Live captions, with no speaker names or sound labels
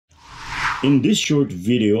In this short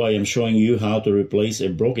video, I am showing you how to replace a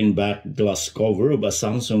broken back glass cover of a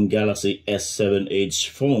Samsung Galaxy S7 Edge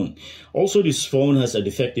phone. Also, this phone has a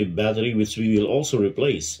defective battery which we will also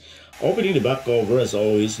replace. Opening the back cover, as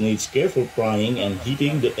always, needs careful prying and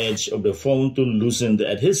heating the edge of the phone to loosen the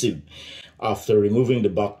adhesive. After removing the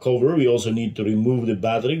back cover, we also need to remove the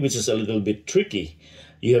battery, which is a little bit tricky.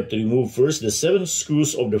 You have to remove first the 7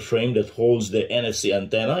 screws of the frame that holds the NFC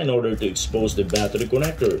antenna in order to expose the battery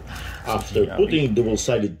connector. After putting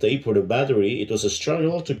double-sided tape for the battery, it was a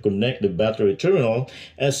struggle to connect the battery terminal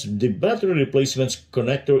as the battery replacement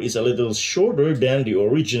connector is a little shorter than the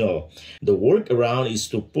original. The workaround is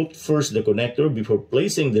to put first the connector before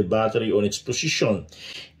placing the battery on its position.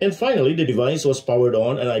 And finally, the device was powered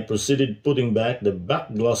on and I proceeded putting back the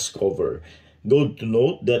back glass cover. Good to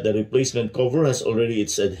note that the replacement cover has already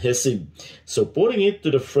its adhesive, so putting it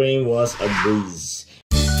to the frame was a breeze.